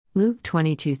Luke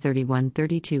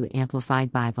 22:31-32 Amplified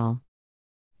Bible.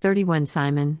 31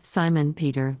 Simon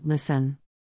Peter, listen.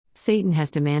 Satan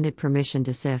has demanded permission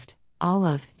to sift all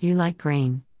of you like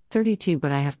grain. 32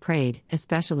 But I have prayed,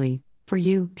 especially, for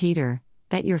you, Peter,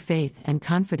 that your faith and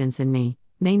confidence in me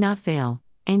may not fail,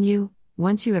 and you,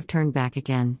 once you have turned back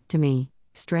again to me,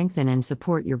 strengthen and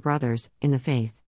support your brothers in the faith.